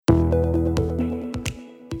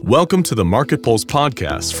Welcome to the Market Pulse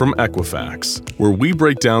podcast from Equifax, where we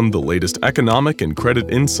break down the latest economic and credit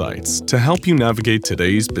insights to help you navigate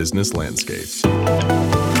today's business landscape.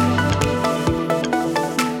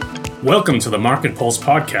 Welcome to the Market Pulse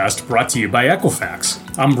podcast brought to you by Equifax.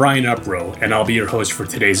 I'm Brian Upro, and I'll be your host for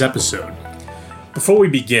today's episode. Before we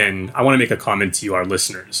begin, I want to make a comment to you, our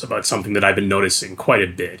listeners, about something that I've been noticing quite a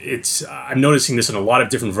bit. I'm noticing this in a lot of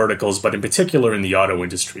different verticals, but in particular in the auto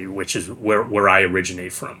industry, which is where I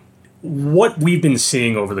originate from. What we've been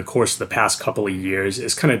seeing over the course of the past couple of years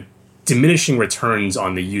is kind of diminishing returns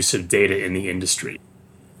on the use of data in the industry.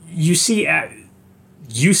 You see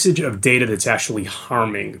usage of data that's actually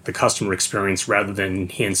harming the customer experience rather than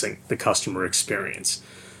enhancing the customer experience.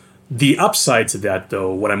 The upside to that,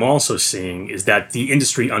 though, what I'm also seeing is that the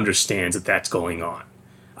industry understands that that's going on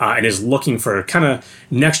and is looking for kind of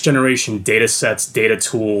next generation data sets, data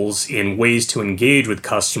tools, and ways to engage with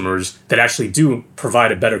customers that actually do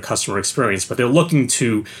provide a better customer experience. But they're looking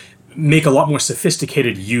to make a lot more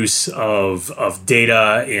sophisticated use of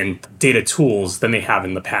data and data tools than they have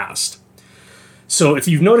in the past. So if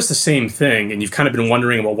you've noticed the same thing and you've kind of been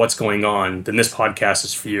wondering about what's going on, then this podcast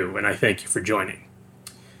is for you, and I thank you for joining.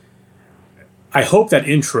 I hope that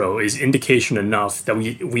intro is indication enough that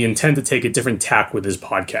we intend to take a different tack with this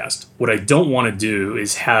podcast. What I don't want to do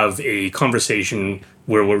is have a conversation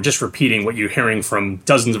where we're just repeating what you're hearing from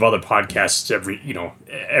dozens of other podcasts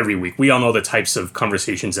every week. We all know the types of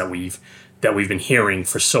conversations that we've been hearing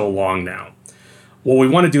for so long now. What we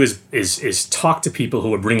want to do is talk to people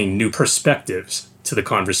who are bringing new perspectives to the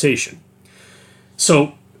conversation.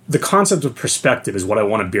 So the concept of perspective is what I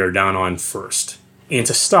want to bear down on first. And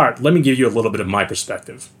to start, let me give you a little bit of my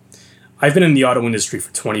perspective. I've been in the auto industry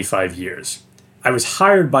for 25 years. I was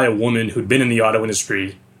hired by a woman who'd been in the auto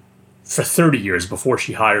industry for 30 years before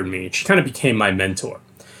she hired me. She kind of became my mentor.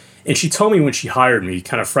 And she told me when she hired me,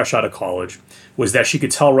 kind of fresh out of college, was that she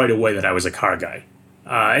could tell right away that I was a car guy.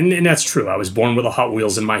 And that's true. I was born with a Hot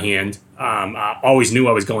Wheels in my hand. I always knew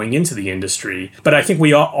I was going into the industry. But I think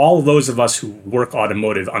all those of us who work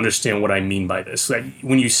automotive understand what I mean by this. That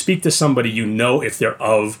when you speak to somebody, you know if they're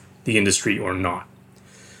of the industry or not.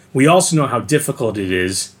 We also know how difficult it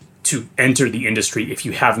is to enter the industry if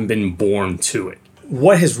you haven't been born to it.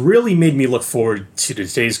 What has really made me look forward to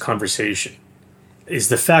today's conversation is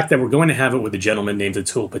the fact that we're going to have it with a gentleman named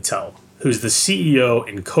Atul Patel, who's the CEO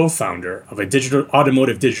and co-founder of a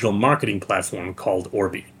automotive digital marketing platform called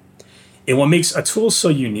Orbi. And what makes Atul so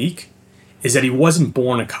unique is that he wasn't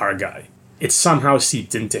born a car guy. It somehow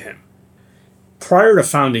seeped into him. Prior to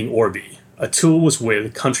founding Orbi, Atul was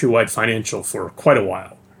with Countrywide Financial for quite a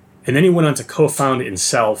while. And then he went on to co-found and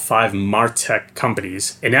sell 5 MarTech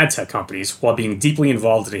companies and ad tech companies while being deeply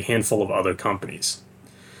involved in a handful of other companies.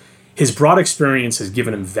 His broad experience has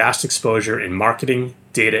given him vast exposure in marketing,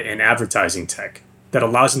 data, and advertising tech that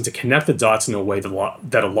allows him to connect the dots in a way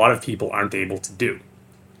that a lot of people aren't able to do.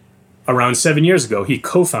 Around 7 years ago, he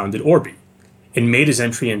co-founded Orbi and made his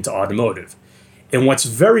entry into automotive. And what's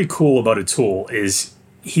very cool about Atul is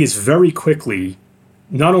he has very quickly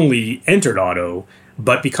not only entered auto,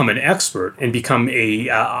 but become an expert and become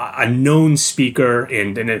a known speaker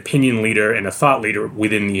and an opinion leader and a thought leader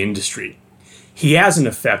within the industry. He has, in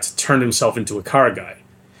effect, turned himself into a car guy.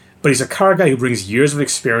 But he's a car guy who brings years of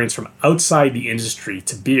experience from outside the industry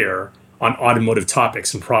to bear on automotive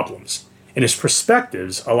topics and problems. And his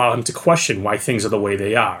perspectives allow him to question why things are the way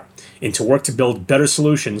they are and to work to build better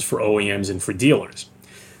solutions for OEMs and for dealers.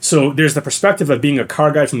 So there's the perspective of being a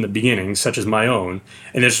car guy from the beginning, such as my own,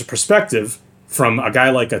 and there's a perspective from a guy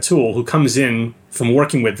like Atul who comes in from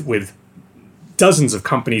working with dozens of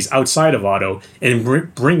companies outside of auto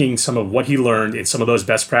and bringing some of what he learned and some of those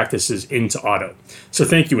best practices into auto. So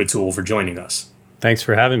thank you, Atul, for joining us. Thanks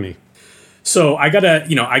for having me. So I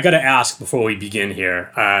gotta ask before we begin here.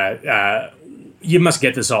 You must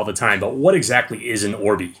get this all the time, but what exactly is an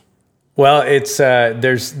Orbi? Well, it's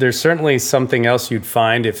there's certainly something else you'd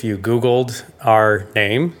find if you Googled our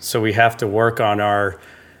name. So we have to work on our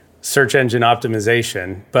search engine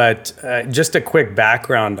optimization. But just a quick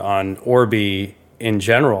background on Orbi in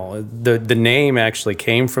general. The name actually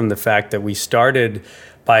came from the fact that we started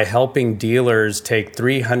by helping dealers take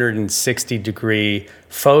 360-degree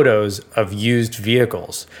photos of used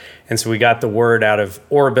vehicles. And so we got the word out of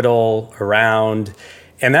orbital, around,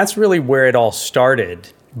 and that's really where it all started.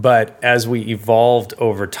 But as we evolved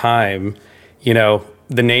over time,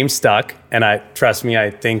 the name stuck, and I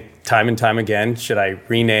think time and time again, should I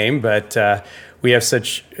rename? But we have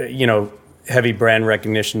such, heavy brand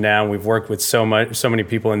recognition now, and we've worked with so many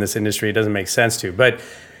people in this industry, it doesn't make sense to. But,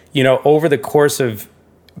 over the course of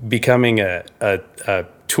becoming a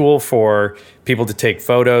tool for people to take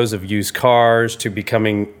photos of used cars, to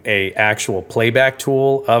becoming a actual playback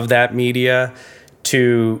tool of that media,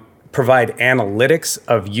 to provide analytics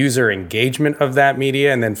of user engagement of that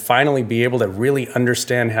media, and then finally be able to really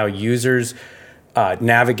understand how users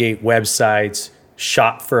navigate websites,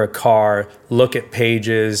 shop for a car, look at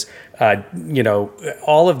pages.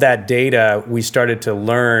 All of that data we started to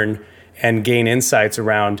learn and gain insights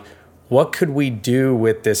around what could we do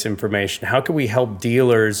with this information? How could we help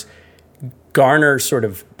dealers garner sort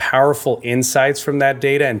of powerful insights from that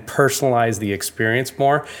data and personalize the experience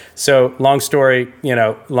more? So long story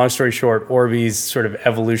short, Orbi's sort of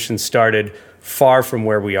evolution started far from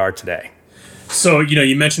where we are today. So,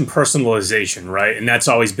 you mentioned personalization, right? And that's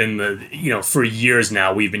always been for years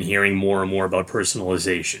now, we've been hearing more and more about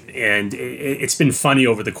personalization. And it's been funny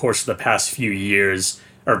over the course of the past few years,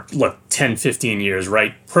 or look, 10, 15 years,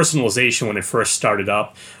 right? Personalization, when it first started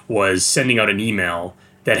up, was sending out an email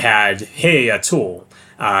that had, hey, a tool.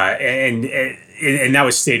 And that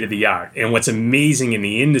was state of the art. And what's amazing in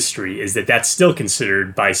the industry is that that's still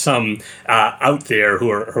considered by some out there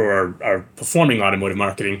who are performing automotive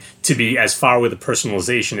marketing to be as far with the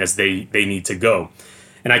personalization as they need to go.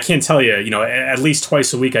 And I can't tell you, at least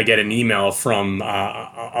twice a week I get an email from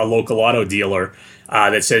a local auto dealer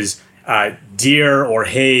that says, dear or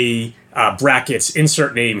hey, brackets,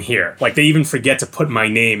 insert name here. Like they even forget to put my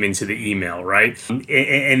name into the email, right?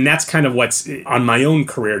 And that's kind of what's on my own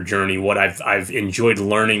career journey, what I've enjoyed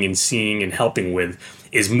learning and seeing and helping with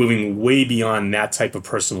is moving way beyond that type of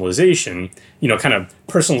personalization, kind of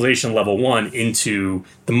personalization level 1 into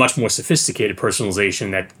the much more sophisticated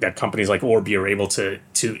personalization that companies like Orbi are able to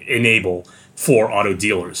enable for auto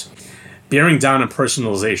dealers. Bearing down on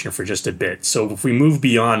personalization for just a bit. So if we move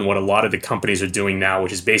beyond what a lot of the companies are doing now,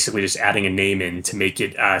 which is basically just adding a name in to make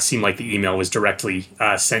it seem like the email was directly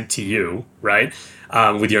sent to you, right,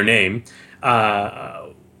 with your name,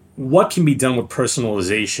 what can be done with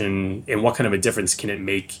personalization and what kind of a difference can it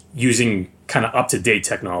make using kind of up-to-date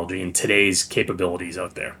technology and today's capabilities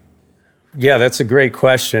out there? Yeah, that's a great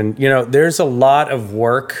question. There's a lot of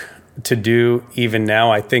work to do even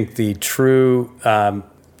now. I think the true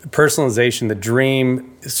personalization, the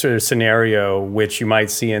dream sort of scenario, which you might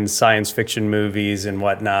see in science fiction movies and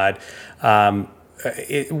whatnot,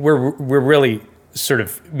 we're really sort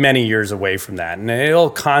of many years away from that. And it'll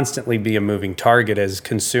constantly be a moving target as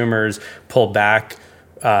consumers pull back,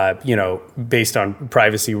 based on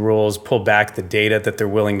privacy rules, pull back the data that they're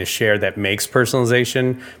willing to share that makes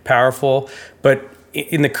personalization powerful. But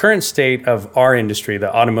in the current state of our industry,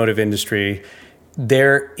 the automotive industry,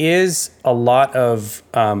 there is a lot of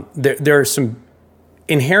there are some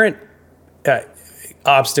inherent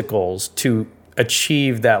obstacles to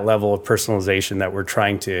achieve that level of personalization that we're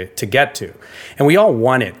trying to get to, and we all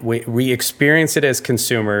want it. We experience it as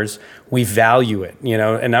consumers. We value it,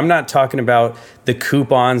 And I'm not talking about the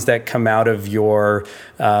coupons that come out of your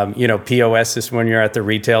POS system when you're at the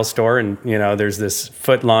retail store, and there's this 2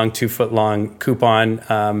 foot long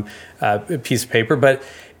coupon piece of paper, but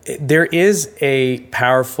there is a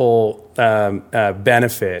powerful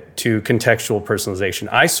benefit to contextual personalization.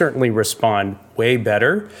 I certainly respond way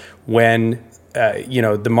better when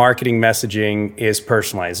the marketing messaging is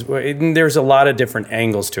personalized. And there's a lot of different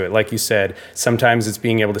angles to it. Like you said, sometimes it's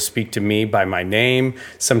being able to speak to me by my name.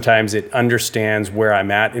 Sometimes it understands where I'm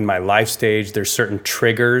at in my life stage. There's certain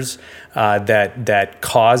triggers that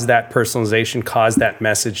cause that personalization, cause that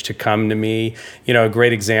message to come to me. A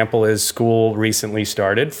great example is school recently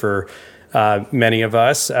started for many of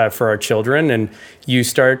us, for our children, and you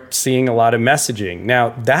start seeing a lot of messaging.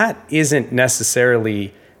 Now, that isn't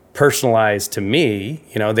necessarily personalized to me.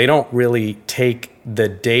 They don't really take the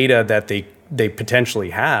data that they potentially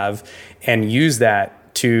have and use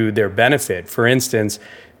that to their benefit. For instance,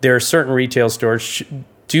 there are certain retail stores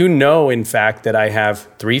do know, in fact, that I have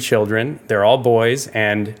 3 children. They're all boys,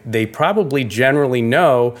 and they probably generally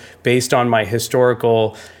know, based on my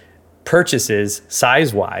historical purchases,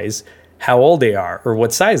 size-wise, how old they are or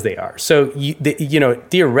what size they are. So,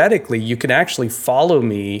 theoretically, you can actually follow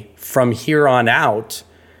me from here on out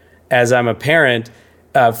as I'm a parent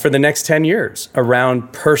for the next 10 years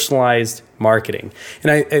around personalized marketing.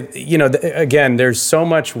 And again, there's so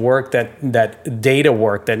much work that data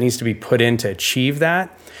work that needs to be put in to achieve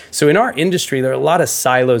that. So in our industry, there are a lot of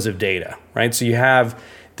silos of data, right? So you have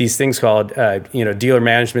these things called, dealer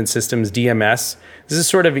management systems, DMS. This is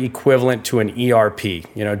sort of equivalent to an ERP,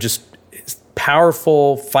 just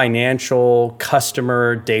powerful financial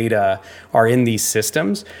customer data are in these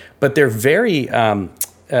systems, but they're very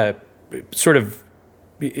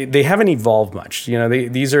they haven't evolved much.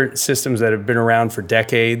 These are systems that have been around for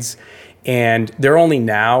decades, And they're only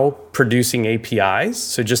now producing APIs.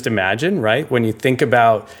 So just imagine, right? When you think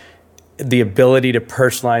about the ability to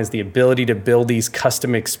personalize, the ability to build these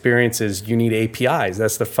custom experiences, you need APIs.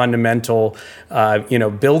 That's the fundamental,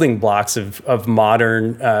 building blocks of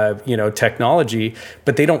modern, technology.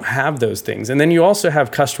 But they don't have those things. And then you also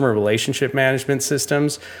have customer relationship management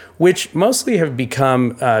systems, which mostly have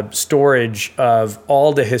become storage of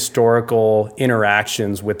all the historical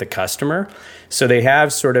interactions with the customer. So they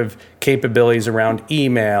have sort of capabilities around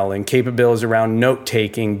email and capabilities around note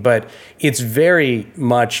taking, but it's very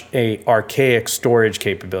much a archaic storage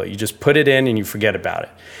capability. You just put it in and you forget about it.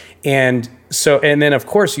 And then of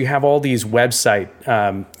course you have all these website,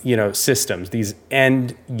 systems, these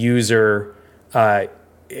end user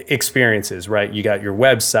experiences, right? You got your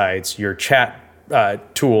websites, your chat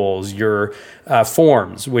tools, your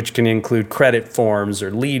forms, which can include credit forms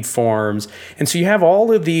or lead forms. And so you have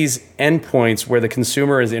all of these endpoints where the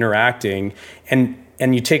consumer is interacting, and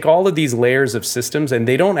you take all of these layers of systems and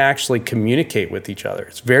they don't actually communicate with each other.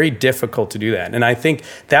 It's very difficult to do that. And I think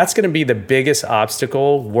that's going to be the biggest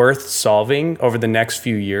obstacle worth solving over the next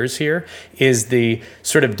few years here, is the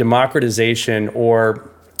sort of democratization or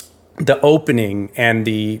the opening and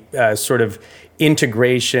the sort of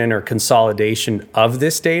integration or consolidation of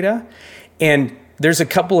this data. And there's a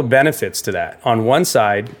couple of benefits to that. On one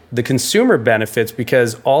side, the consumer benefits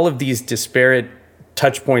because all of these disparate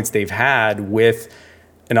touch points they've had with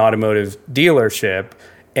an automotive dealership,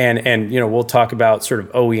 and we'll talk about sort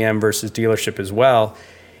of OEM versus dealership as well.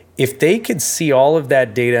 If they could see all of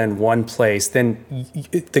that data in one place, then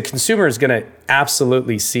the consumer is going to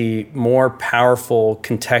absolutely see more powerful,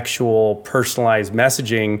 contextual, personalized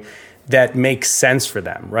messaging that makes sense for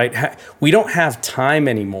them, right? We don't have time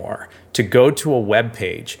anymore to go to a web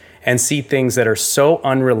page and see things that are so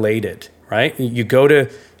unrelated, right? You go to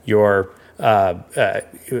your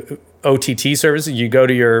OTT services, you go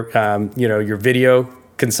to your video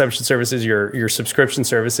consumption services, your subscription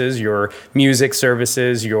services, your music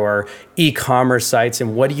services, your e-commerce sites,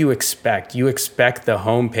 and what do you expect? You expect the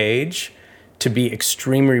homepage to be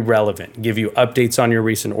extremely relevant, give you updates on your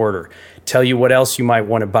recent order, tell you what else you might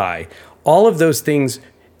want to buy. All of those things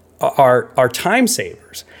are time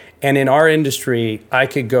savers. And in our industry, I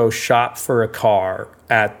could go shop for a car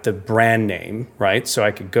at the brand name, right? So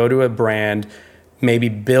I could go to a brand, maybe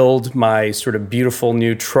build my sort of beautiful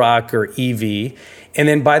new truck or EV. And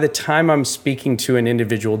then by the time I'm speaking to an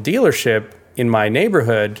individual dealership in my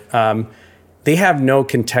neighborhood, they have no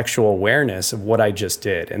contextual awareness of what I just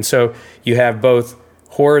did. And so you have both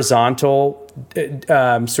horizontal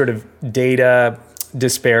sort of data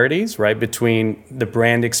disparities, right, between the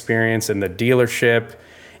brand experience and the dealership.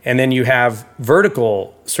 And then you have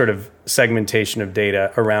vertical sort of segmentation of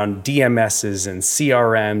data around DMSs and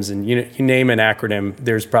CRMs, and you name an acronym,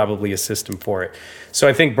 there's probably a system for it. So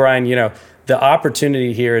I think, Brian, the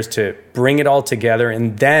opportunity here is to bring it all together,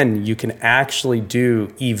 and then you can actually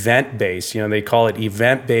do event-based, they call it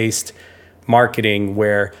event-based marketing,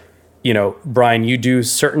 where, Brian, you do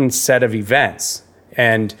certain set of events,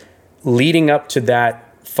 and leading up to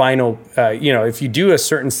that final, if you do a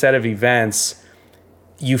certain set of events,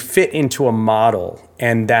 you fit into a model,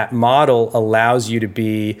 and that model allows you to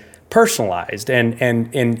be personalized. And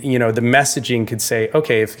the messaging could say,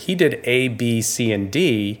 okay, if he did A, B, C, and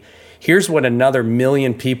D, here's what another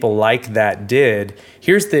million people like that did.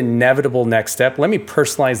 Here's the inevitable next step. Let me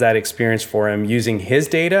personalize that experience for him using his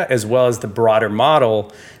data as well as the broader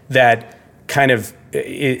model that kind of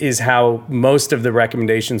is how most of the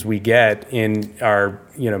recommendations we get in our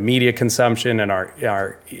media consumption and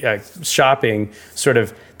our shopping sort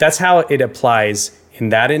of, that's how it applies in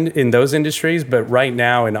those industries. But right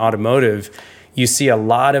now in automotive, you see a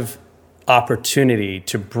lot of opportunity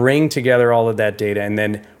to bring together all of that data and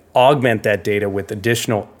then augment that data with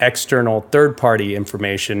additional external third-party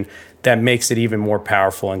information that makes it even more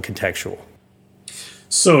powerful and contextual.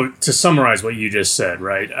 So to summarize what you just said,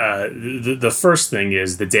 right, the first thing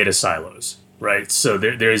is the data silos, right? So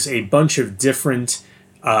there's a bunch of different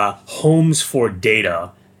homes for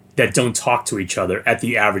data that don't talk to each other at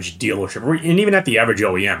the average dealership, and even at the average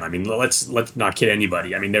OEM. I mean, let's not kid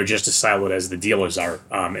anybody. I mean, they're just as siloed as the dealers are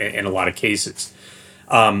in a lot of cases.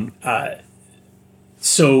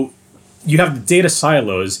 So you have the data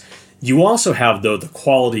silos. You also have, though, the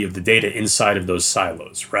quality of the data inside of those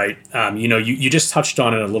silos, right? You just touched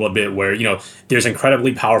on it a little bit where, there's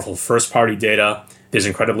incredibly powerful first-party data. There's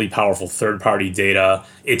incredibly powerful third-party data.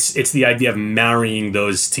 It's the idea of marrying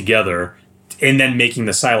those together and then making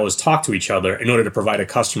the silos talk to each other in order to provide a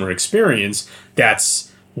customer experience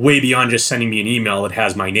that's way beyond just sending me an email that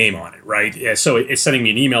has my name on it, right? Yeah, so it's sending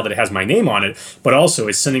me an email that has my name on it, but also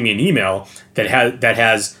it's sending me an email that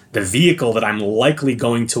has the vehicle that I'm likely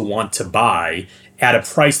going to want to buy at a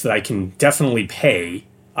price that I can definitely pay.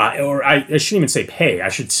 Or I shouldn't even say pay, I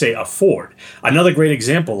should say afford. Another great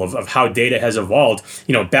example of how data has evolved,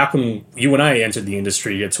 back when you and I entered the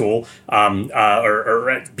industry, Atul,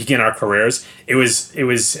 or began our careers, it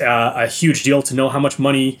was a huge deal to know how much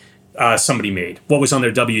money somebody made, what was on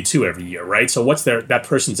their W-2 every year, right? So what's that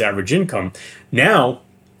person's average income? Now,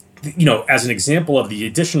 as an example of the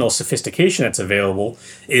additional sophistication that's available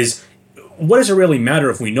is, what does it really matter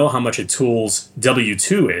if we know how much a tool's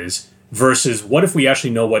W-2 is versus what if we actually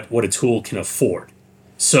know what a tool can afford?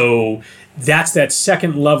 So that's that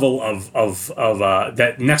second level of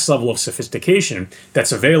that next level of sophistication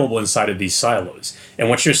that's available inside of these silos. And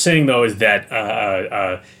what you're saying, though, is that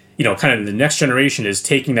kind of the next generation is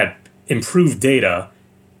taking that improved data,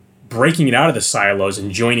 breaking it out of the silos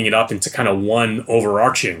and joining it up into kind of one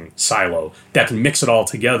overarching silo that can mix it all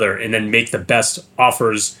together and then make the best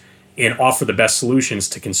offers and offer the best solutions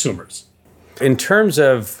to consumers. In terms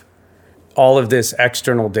of all of this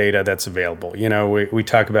external data that's available, we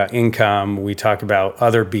talk about income, we talk about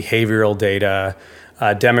other behavioral data,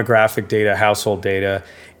 demographic data, household data,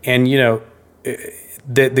 and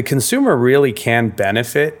the consumer really can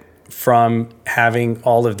benefit from having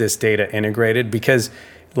all of this data integrated because,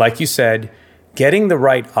 like you said, getting the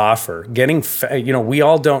right offer, we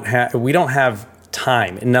don't have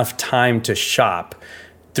enough time to shop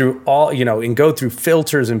through all, and go through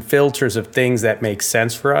filters and filters of things that make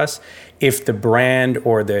sense for us. If the brand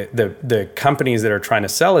or the companies that are trying to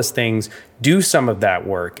sell us things do some of that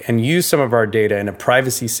work and use some of our data in a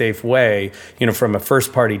privacy safe way, from a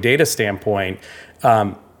first party data standpoint,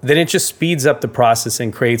 then it just speeds up the process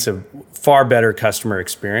and creates a far better customer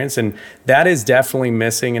experience. And that is definitely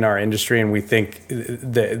missing in our industry. And we think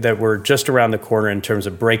that we're just around the corner in terms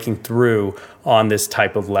of breaking through on this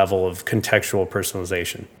type of level of contextual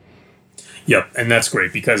personalization. Yep, and that's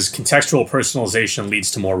great because contextual personalization leads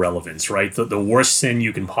to more relevance, right? The worst sin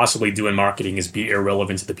you can possibly do in marketing is be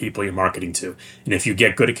irrelevant to the people you're marketing to. And if you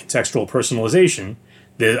get good at contextual personalization,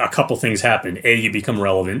 a couple things happen. A, you become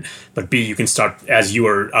relevant, but B, you can start, as you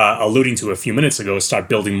were alluding to a few minutes ago, start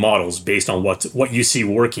building models based on what you see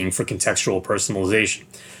working for contextual personalization.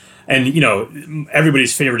 And,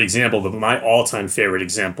 everybody's favorite example, but my all-time favorite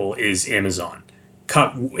example is Amazon.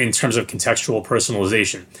 In terms of contextual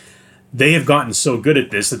personalization, they have gotten so good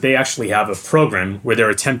at this that they actually have a program where they're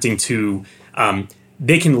attempting to,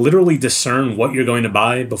 they can literally discern what you're going to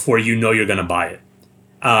buy before you know you're going to buy it.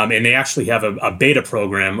 And they actually have a beta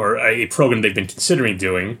program or a program they've been considering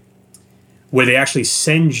doing where they actually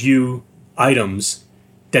send you items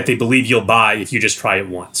that they believe you'll buy if you just try it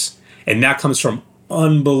once. And that comes from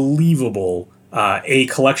unbelievable, A,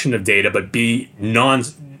 collection of data, but B,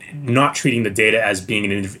 not treating the data as being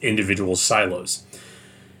in individual silos.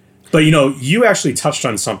 But, you actually touched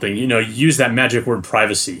on something, you used that magic word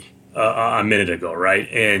privacy a minute ago, right?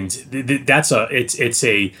 And it's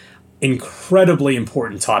a incredibly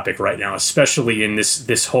important topic right now, especially in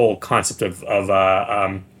this whole concept of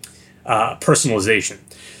personalization.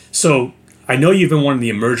 So I know you've been one of the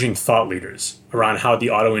emerging thought leaders around how the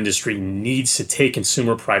auto industry needs to take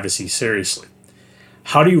consumer privacy seriously.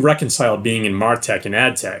 How do you reconcile being in MarTech and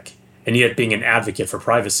AdTech and yet being an advocate for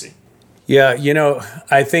privacy? Yeah,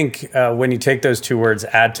 I think when you take those two words,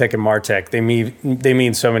 ad tech and martech, they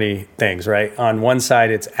mean so many things, right? On one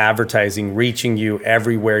side, it's advertising, reaching you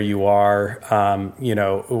everywhere you are,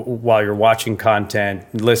 while you're watching content,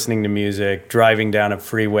 listening to music, driving down a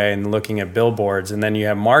freeway and looking at billboards. And then you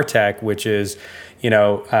have martech, which is,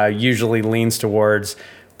 usually leans towards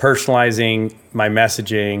personalizing my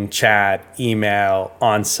messaging, chat, email,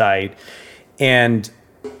 on-site. And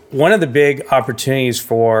one of the big opportunities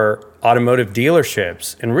for automotive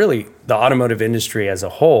dealerships and really the automotive industry as a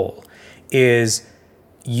whole is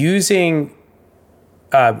using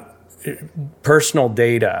personal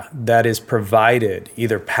data that is provided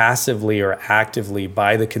either passively or actively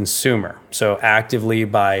by the consumer. So actively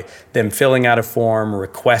by them filling out a form,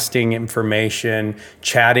 requesting information,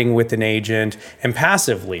 chatting with an agent, and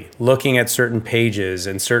passively looking at certain pages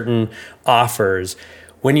and certain offers.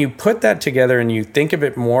 When you put that together and you think of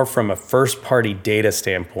it more from a first-party data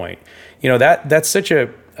standpoint, that's such a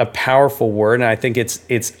powerful word, and I think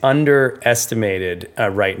it's underestimated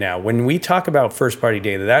right now. When we talk about first-party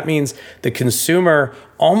data, that means the consumer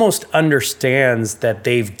almost understands that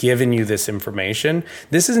they've given you this information.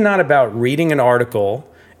 This is not about reading an article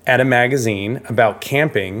at a magazine about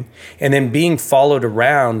camping and then being followed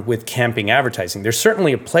around with camping advertising. There's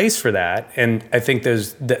certainly a place for that. And I think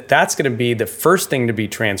that's going to be the first thing to be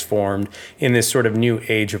transformed in this sort of new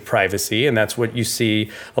age of privacy. And that's what you see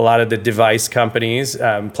a lot of the device companies,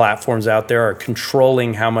 platforms out there are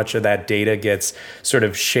controlling how much of that data gets sort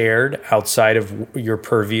of shared outside of your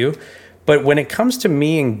purview. But when it comes to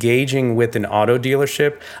me engaging with an auto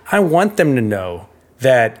dealership, I want them to know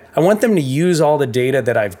that I want them to use all the data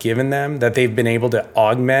that I've given them, that they've been able to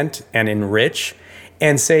augment and enrich,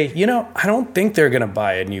 and say, I don't think they're going to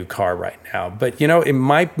buy a new car right now, but it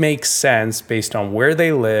might make sense based on where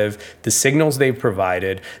they live, the signals they've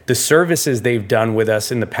provided, the services they've done with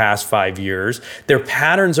us in the past 5 years, their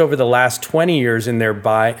patterns over the last 20 years in their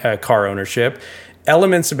car ownership,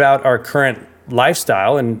 elements about our current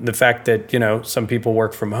lifestyle and the fact that some people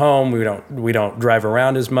work from home, we don't drive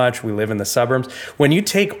around as much, we live in the suburbs. When you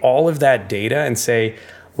take all of that data and say,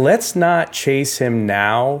 let's not chase him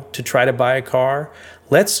now to try to buy a car,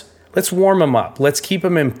 let's warm him up, let's keep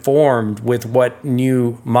him informed with what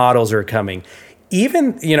new models are coming.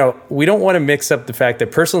 Even we don't want to mix up the fact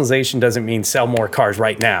that personalization doesn't mean sell more cars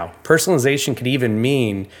right now. Personalization could even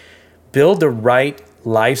mean build the right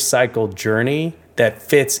life cycle journey that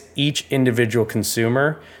fits each individual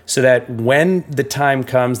consumer so that when the time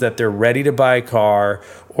comes that they're ready to buy a car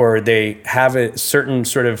or they have a certain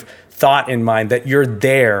sort of thought in mind, that you're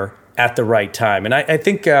there at the right time. And I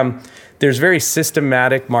think there's very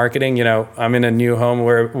systematic marketing. I'm in a new home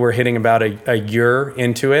where we're hitting about a year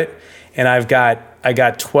into it, and I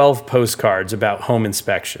got 12 postcards about home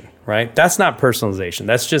inspection, right? That's not personalization.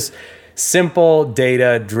 That's just simple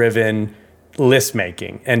data-driven list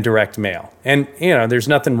making and direct mail. And, there's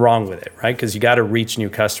nothing wrong with it, right? Because you got to reach new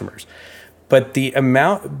customers. But the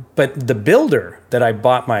builder that I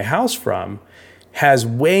bought my house from has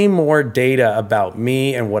way more data about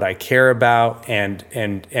me and what I care about and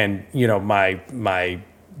my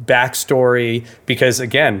backstory, because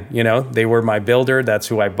again, they were my builder. That's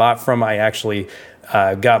who I bought from. I actually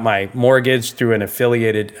got my mortgage through an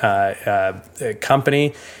affiliated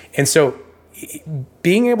company. And so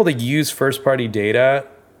being able to use first-party data,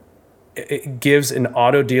 it gives an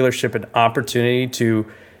auto dealership an opportunity to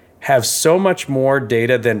have so much more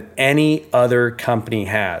data than any other company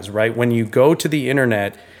has, right? When you go to the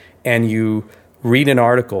internet and you read an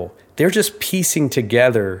article, they're just piecing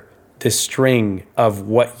together this string of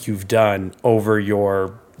what you've done over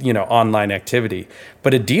your online activity.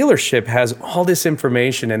 But a dealership has all this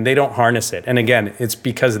information and they don't harness it. And again, it's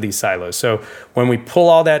because of these silos. So when we pull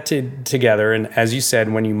all that together, and as you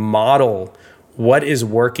said, when you model what is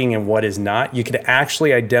working and what is not, you could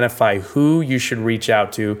actually identify who you should reach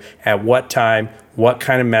out to at what time, what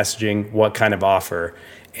kind of messaging, what kind of offer.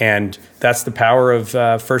 And that's the power of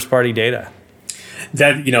first-party data.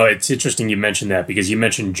 That, it's interesting you mentioned that, because you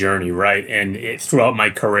mentioned journey, right? And throughout my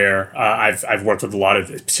career, I've worked with a lot of,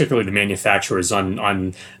 particularly the manufacturers,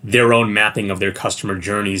 on their own mapping of their customer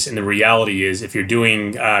journeys. And the reality is, if you're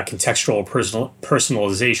doing contextual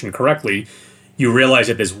personalization correctly, you realize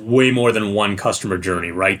that there's way more than one customer journey,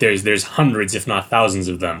 right? There's hundreds, if not thousands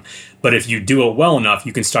of them. But if you do it well enough,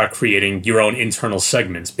 you can start creating your own internal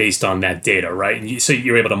segments based on that data, right? And so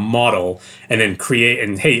you're able to model and then create,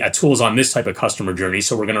 and hey, a tool's on this type of customer journey,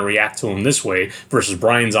 so we're going to react to him this way, versus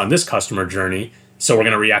Brian's on this customer journey, so we're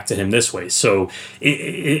going to react to him this way. So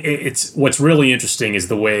it's what's really interesting is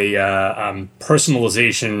the way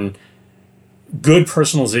personalization, good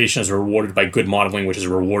personalization is rewarded by good modeling, which is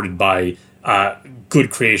rewarded by good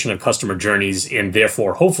creation of customer journeys, and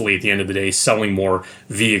therefore, hopefully, at the end of the day, selling more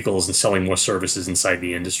vehicles and selling more services inside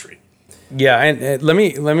the industry. Yeah, and let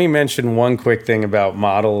me mention one quick thing about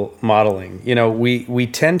modeling. We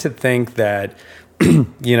tend to think that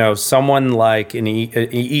someone like an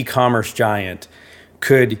e-commerce giant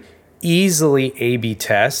could easily A/B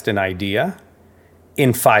test an idea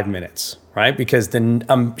in 5 minutes, right? Because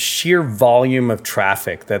the sheer volume of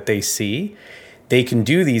traffic that they see, they can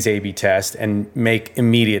do these A/B tests and make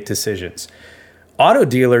immediate decisions. Auto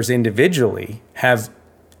dealers individually have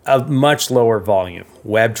a much lower volume,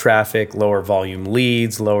 web traffic, lower volume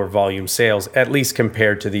leads, lower volume sales, at least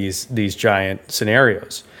compared to these giant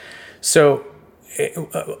scenarios. So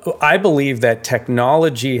I believe that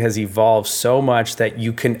technology has evolved so much that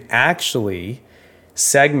you can actually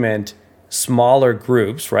segment smaller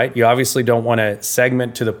groups, right? You obviously don't want to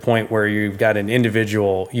segment to the point where you've got an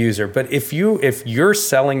individual user, but if you're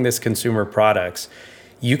selling this consumer products,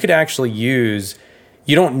 you could actually use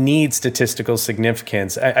you don't need statistical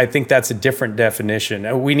significance. I think that's a different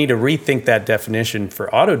definition. We need to rethink that definition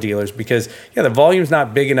for auto dealers because, the volume's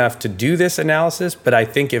not big enough to do this analysis, but I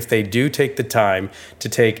think if they do take the time to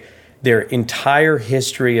take their entire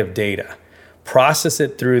history of data, process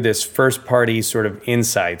it through this first-party sort of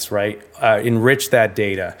insights, right? Enrich that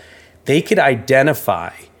data. They could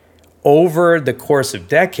identify over the course of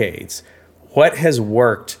decades what has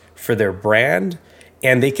worked for their brand,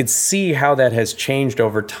 and they could see how that has changed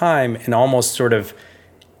over time and almost sort of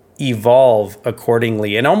evolve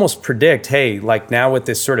accordingly and almost predict, hey, like now with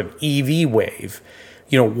this sort of EV wave,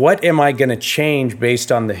 what am I going to change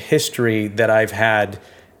based on the history that I've had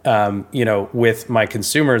with my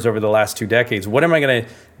consumers over the last 2 decades? What am I going to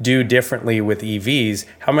do differently with EVs?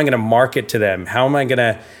 How am I going to market to them? How am I going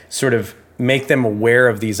to sort of make them aware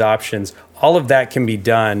of these options? All of that can be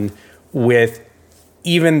done with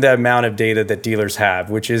even the amount of data that dealers have,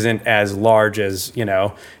 which isn't as large as,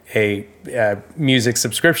 a music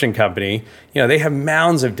subscription company. They have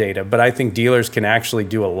mounds of data, but I think dealers can actually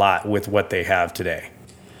do a lot with what they have today.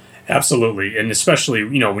 Absolutely. And especially,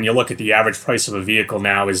 when you look at the average price of a vehicle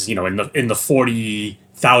now is, in the $40,000,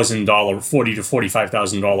 $40,000 to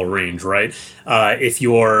 $45,000 range, right? If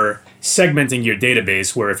you're segmenting your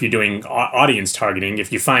database, where if you're doing audience targeting,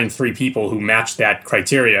 if you find 3 people who match that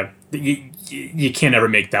criteria, you can't ever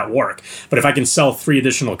make that work. But if I can sell 3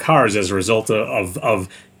 additional cars as a result of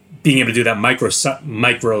being able to do that micro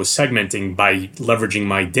segmenting by leveraging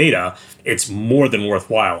my data, it's more than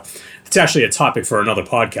worthwhile. It's actually a topic for another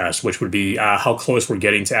podcast, which would be how close we're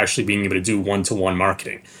getting to actually being able to do one-to-one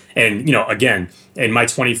marketing. And, again,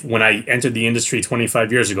 when I entered the industry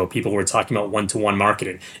 25 years ago, people were talking about one-to-one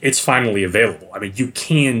marketing. It's finally available. I mean, you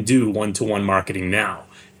can do one-to-one marketing now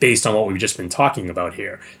based on what we've just been talking about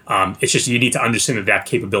here. It's just you need to understand that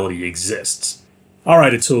capability exists. All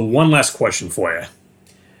right, Atul, one last question for you.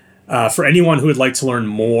 For anyone who would like to learn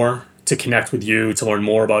more, to connect with you, to learn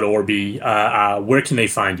more about Orbi, where can they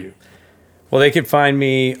find you? Well, they can find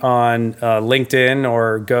me on LinkedIn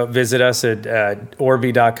or go visit us at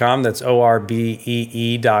Orbi.com. That's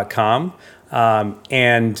ORBEE.com.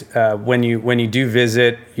 And when you do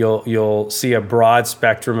visit, you'll see a broad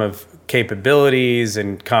spectrum of capabilities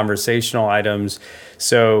and conversational items.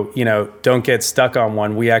 So, don't get stuck on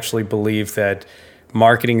one. We actually believe that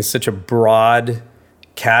marketing is such a broad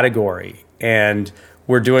category, and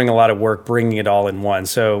we're doing a lot of work bringing it all in one.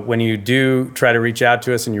 So when you do try to reach out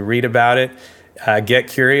to us and you read about it, get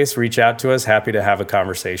curious, reach out to us. Happy to have a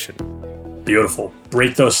conversation. Beautiful.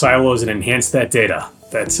 Break those silos and enhance that data.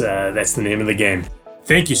 That's the name of the game.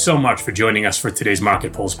 Thank you so much for joining us for today's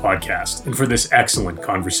Market Pulse podcast and for this excellent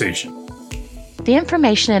conversation. The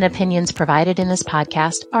information and opinions provided in this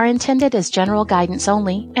podcast are intended as general guidance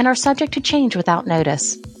only and are subject to change without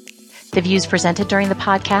notice. The views presented during the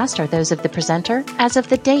podcast are those of the presenter as of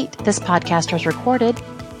the date this podcast was recorded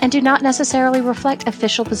and do not necessarily reflect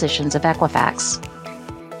official positions of Equifax.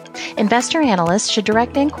 Investor analysts should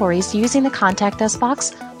direct inquiries using the Contact Us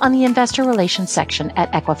box on the Investor Relations section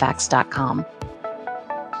at Equifax.com.